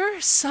picture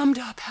summed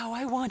up how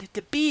I wanted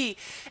to be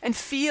and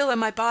feel in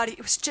my body.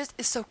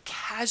 It's so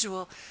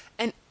casual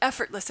and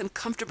effortless and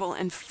comfortable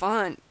and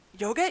fun.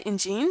 Yoga in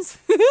jeans?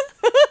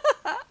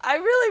 I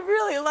really,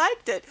 really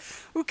liked it.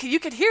 Okay, you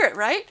could hear it,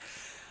 right?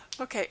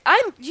 Okay,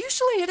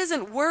 usually it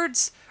isn't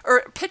words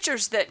or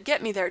pictures that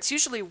get me there. It's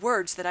usually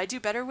words that I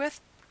do better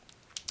with.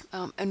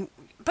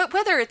 But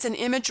whether it's an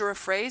image or a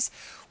phrase,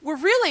 we're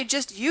really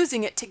just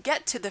using it to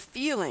get to the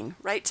feeling,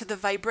 right? To the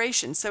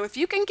vibration. So if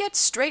you can get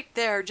straight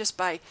there just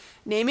by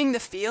naming the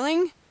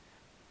feeling,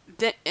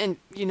 and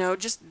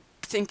just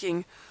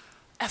thinking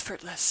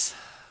effortless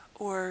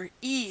or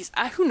ease,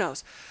 who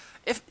knows?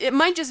 If it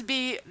might just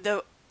be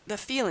the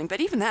feeling,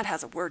 but even that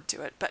has a word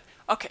to it. But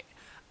okay,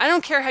 I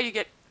don't care how you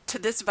get to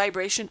this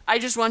vibration. I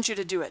just want you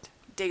to do it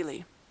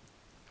daily.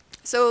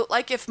 So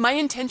like if my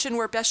intention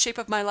were best shape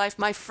of my life,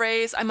 my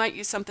phrase, I might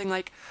use something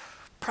like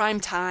prime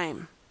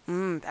time.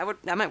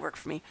 That might work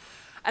for me.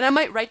 And I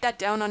might write that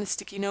down on a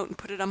sticky note and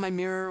put it on my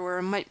mirror, or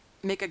I might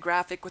make a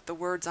graphic with the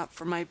words up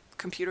for my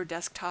computer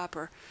desktop,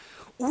 or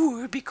it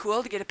would be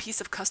cool to get a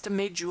piece of custom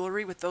made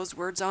jewelry with those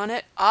words on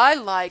it. I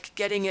like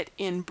getting it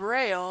in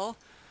Braille.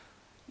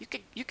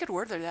 You could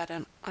order that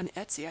on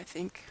Etsy, I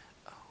think.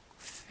 Oh,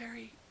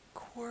 Fairy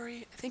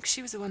Quarry. I think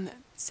she was the one that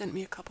sent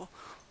me a couple.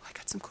 Oh, I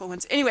got some cool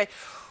ones. Anyway,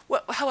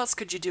 how else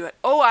could you do it?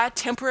 Oh, a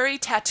temporary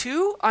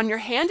tattoo on your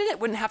hand, and it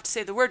wouldn't have to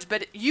say the words,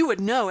 but you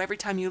would know every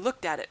time you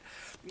looked at it.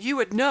 You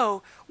would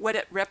know what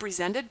it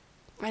represented.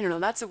 I don't know,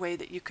 that's a way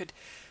that you could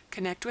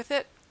connect with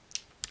it.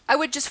 I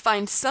would just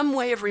find some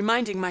way of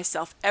reminding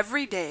myself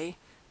every day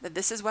that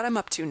this is what I'm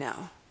up to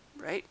now,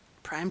 right?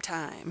 Prime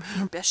time,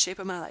 best shape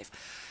of my life.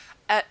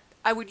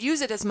 I would use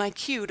it as my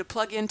cue to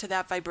plug into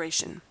that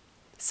vibration.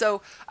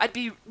 So I'd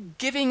be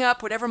giving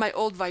up whatever my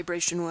old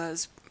vibration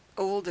was,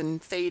 old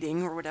and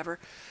fading or whatever,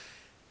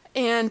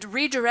 and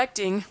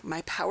redirecting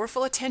my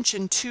powerful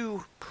attention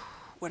to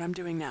what I'm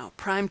doing now,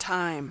 prime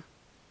time.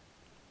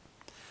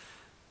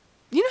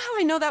 You know how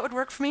I know that would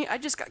work for me? I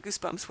just got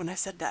goosebumps when I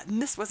said that,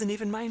 and this wasn't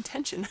even my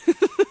intention.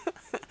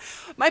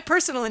 My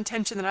personal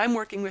intention that I'm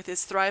working with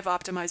is thrive,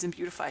 optimize, and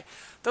beautify.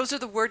 Those are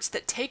the words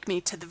that take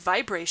me to the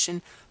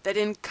vibration that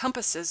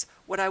encompasses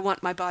what I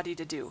want my body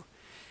to do.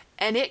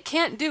 And it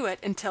can't do it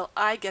until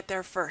I get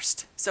there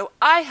first. So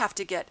I have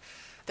to get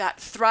that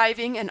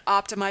thriving and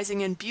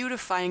optimizing and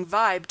beautifying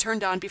vibe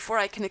turned on before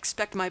I can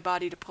expect my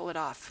body to pull it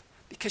off.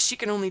 Because she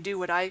can only do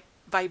what I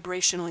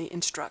vibrationally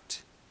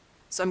instruct.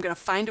 So I'm going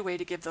to find a way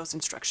to give those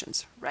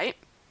instructions, right?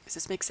 Does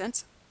this make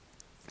sense?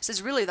 This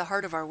is really the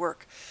heart of our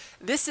work.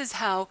 This is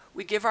how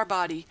we give our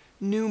body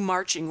new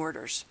marching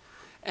orders.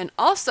 And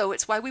also,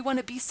 it's why we want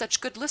to be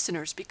such good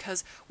listeners,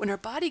 because when our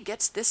body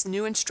gets this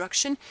new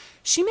instruction,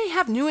 she may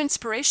have new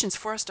inspirations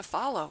for us to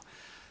follow.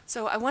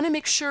 So I want to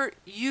make sure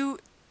you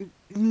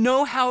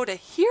know how to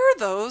hear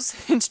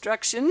those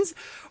instructions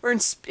or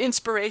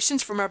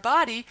inspirations from our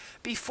body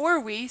before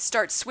we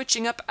start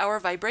switching up our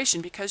vibration,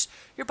 because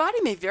your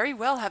body may very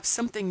well have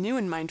something new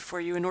in mind for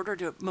you in order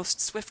to most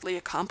swiftly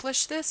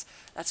accomplish this.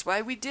 That's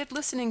why we did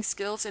listening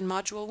skills in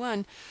Module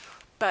 1.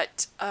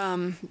 But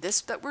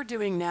this that we're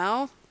doing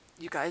now,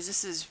 you guys,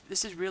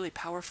 this is really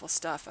powerful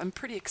stuff. I'm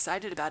pretty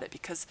excited about it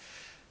because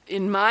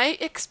in my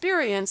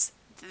experience,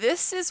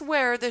 this is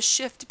where the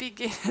shift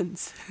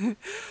begins.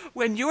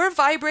 When you're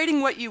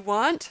vibrating what you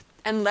want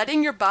and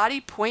letting your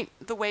body point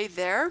the way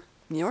there,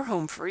 you're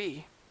home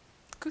free.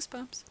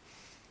 Goosebumps.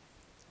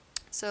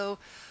 So,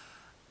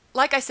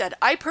 like I said,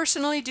 I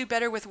personally do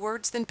better with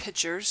words than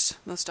pictures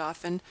most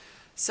often.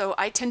 So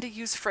I tend to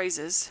use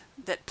phrases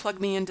that plug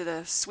me into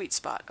the sweet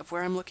spot of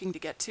where I'm looking to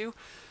get to.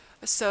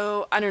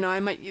 So, I don't know, I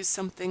might use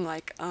something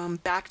like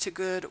back to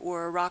good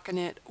or rockin'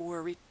 it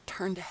or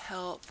return to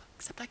health.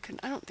 Except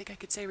I don't think I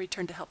could say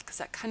return to health because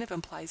that kind of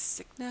implies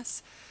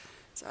sickness.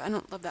 So I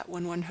don't love that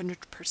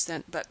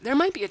 100%. But there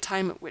might be a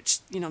time at which,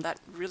 that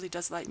really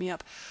does light me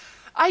up.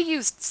 I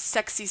used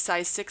sexy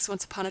size 6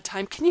 once upon a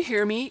time. Can you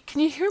hear me? Can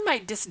you hear my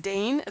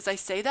disdain as I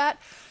say that?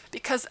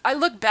 because I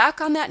look back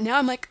on that now,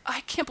 I'm like,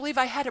 I can't believe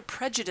I had a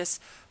prejudice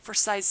for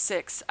size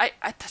 6.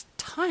 At the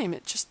time,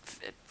 it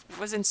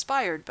was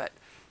inspired, but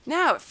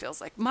now it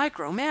feels like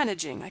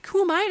micromanaging. Like,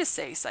 who am I to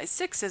say size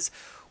 6 is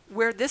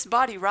where this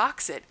body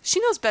rocks it? She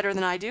knows better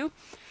than I do.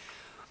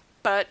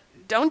 But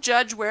don't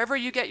judge wherever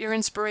you get your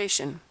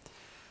inspiration.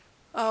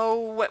 Oh,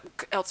 what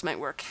else might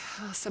work?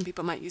 Some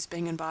people might use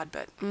Bang and Bod,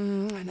 but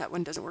that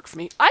one doesn't work for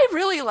me. I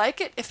really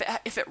like it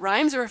if it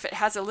rhymes or if it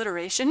has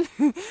alliteration.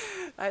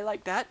 I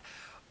like that.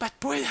 But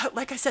boy,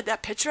 like I said,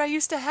 that picture I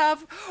used to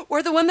have,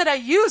 or the one that I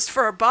used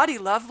for a Body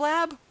Love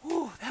Lab,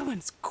 ooh, that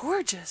one's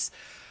gorgeous.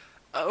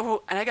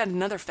 Oh, and I got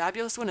another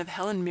fabulous one of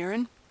Helen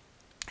Mirren.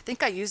 I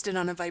think I used it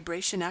on a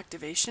vibration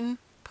activation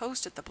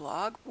post at the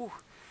blog. Ooh.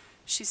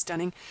 She's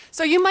stunning.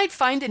 So you might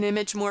find an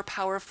image more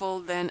powerful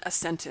than a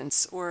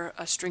sentence or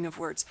a string of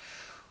words.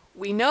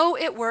 We know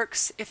it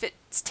works if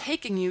it's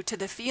taking you to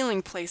the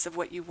feeling place of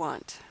what you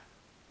want.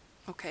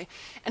 Okay?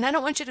 And I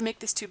don't want you to make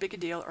this too big a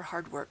deal or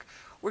hard work.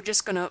 We're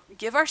just going to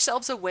give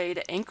ourselves a way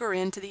to anchor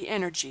into the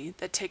energy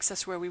that takes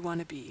us where we want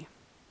to be.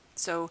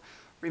 So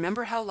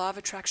remember how law of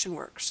attraction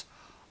works.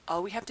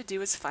 All we have to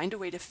do is find a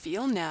way to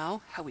feel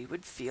now how we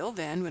would feel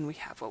then when we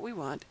have what we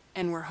want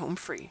and we're home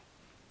free.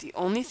 The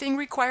only thing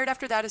required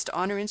after that is to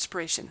honor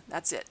inspiration.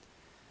 That's it.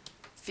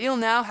 Feel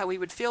now how we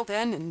would feel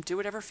then and do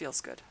whatever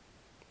feels good.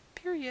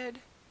 Period.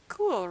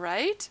 Cool,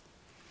 right?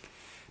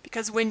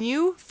 Because when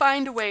you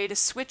find a way to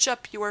switch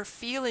up your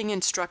feeling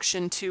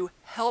instruction to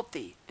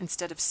healthy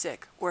instead of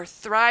sick, or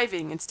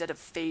thriving instead of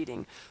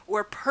fading,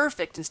 or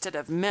perfect instead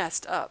of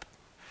messed up,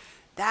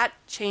 that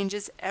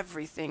changes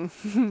everything.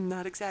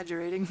 Not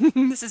exaggerating.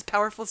 This is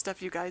powerful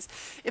stuff, you guys.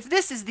 If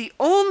this is the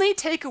only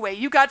takeaway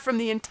you got from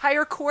the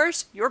entire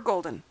course, you're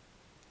golden.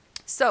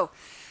 So,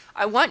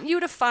 I want you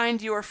to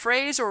find your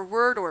phrase or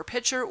word or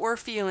picture or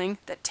feeling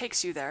that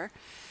takes you there,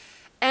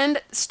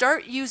 and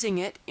start using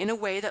it in a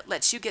way that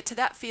lets you get to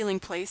that feeling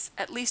place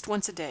at least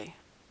once a day.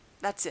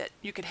 That's it.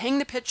 You could hang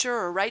the picture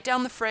or write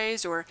down the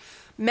phrase or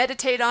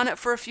meditate on it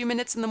for a few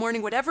minutes in the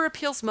morning, whatever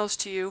appeals most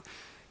to you.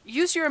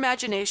 Use your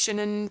imagination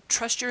and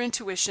trust your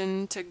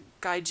intuition to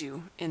guide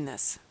you in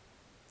this.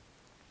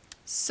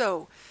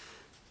 So,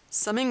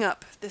 summing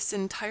up this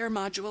entire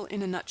module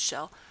in a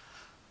nutshell,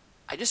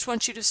 I just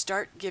want you to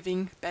start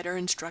giving better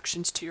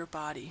instructions to your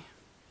body.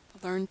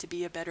 Learn to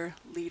be a better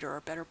leader,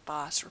 or better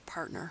boss, or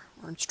partner,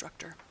 or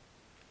instructor.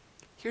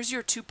 Here's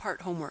your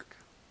 2-part homework.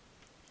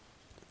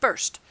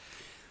 First,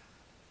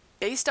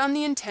 based on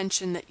the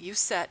intention that you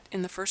set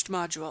in the first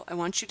module, I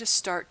want you to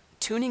start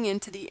tuning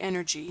into the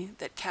energy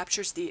that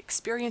captures the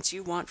experience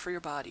you want for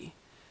your body.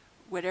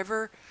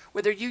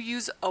 Whether you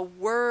use a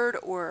word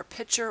or a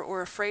picture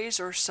or a phrase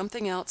or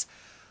something else,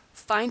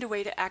 find a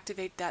way to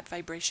activate that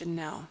vibration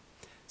now.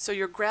 So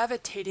you're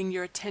gravitating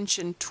your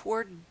attention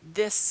toward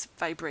this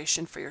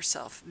vibration for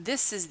yourself.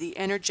 This is the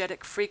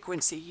energetic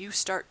frequency you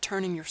start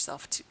tuning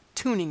yourself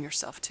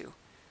to.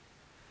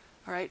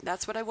 All right,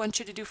 that's what I want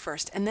you to do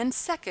first. And then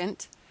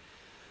second,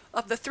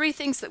 of the 3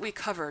 things that we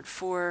covered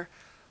for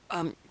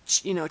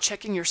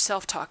checking your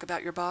self-talk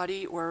about your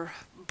body, or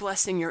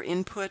blessing your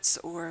inputs,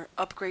 or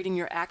upgrading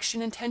your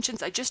action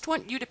intentions, I just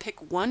want you to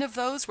pick one of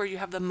those where you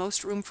have the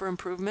most room for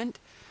improvement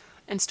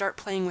and start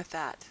playing with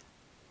that.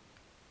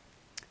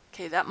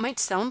 Okay, that might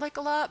sound like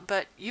a lot,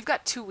 but you've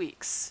got 2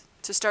 weeks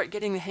to start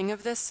getting the hang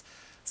of this,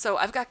 so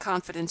I've got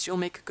confidence you'll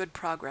make good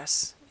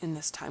progress in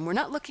this time. We're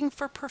not looking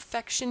for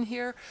perfection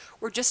here.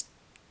 We're just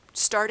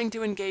starting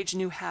to engage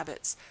new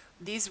habits.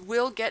 These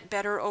will get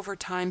better over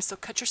time, so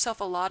cut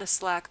yourself a lot of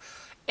slack.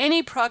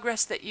 Any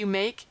progress that you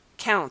make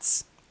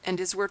counts and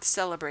is worth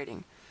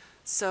celebrating.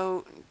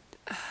 So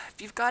if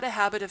you've got a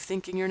habit of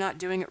thinking you're not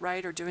doing it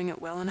right or doing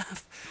it well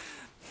enough,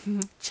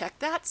 check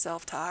that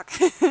self-talk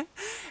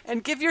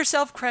and give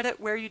yourself credit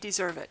where you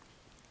deserve it.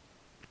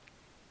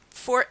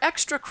 For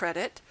extra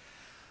credit,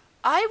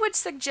 I would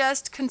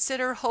suggest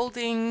consider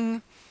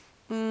holding,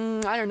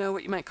 I don't know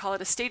what you might call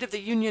it, a State of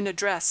the Union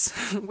address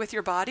with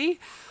your body,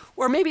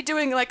 or maybe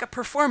doing like a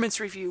performance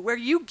review where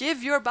you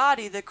give your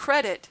body the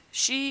credit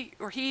she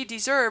or he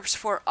deserves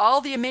for all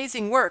the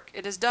amazing work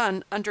it has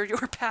done under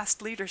your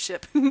past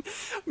leadership.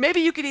 Maybe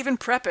you could even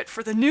prep it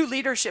for the new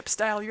leadership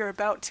style you're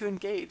about to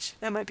engage.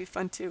 That might be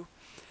fun too.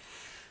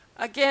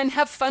 Again,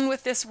 have fun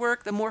with this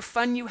work. The more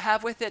fun you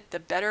have with it, the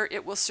better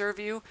it will serve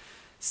you.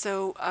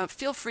 So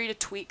feel free to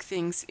tweak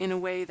things in a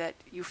way that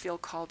you feel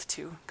called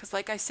to. Because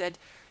like I said,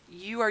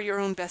 you are your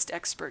own best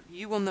expert.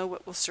 You will know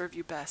what will serve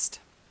you best.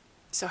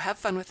 So have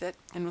fun with it,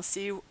 and we'll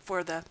see you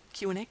for the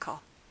Q&A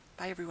call.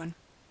 Bye, everyone.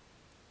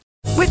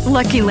 With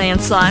Lucky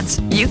Land Slots,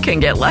 you can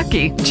get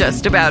lucky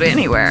just about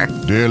anywhere.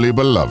 Dearly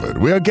beloved,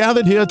 we are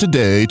gathered here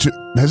today to...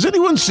 Has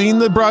anyone seen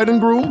the bride and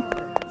groom?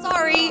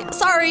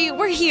 Sorry,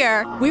 we're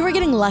here. We were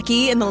getting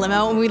lucky in the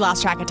limo and we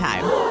lost track of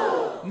time.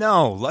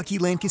 No, Lucky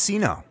Land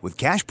Casino, with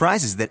cash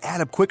prizes that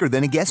add up quicker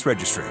than a guest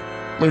registry.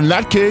 In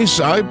that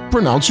case, I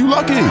pronounce you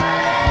lucky.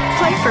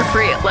 Play for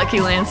free at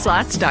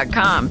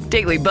LuckyLandSlots.com.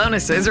 Daily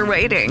bonuses are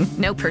waiting.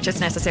 No purchase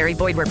necessary.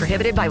 Void where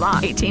prohibited by law.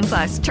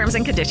 18+. Terms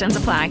and conditions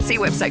apply. See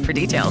website for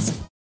details.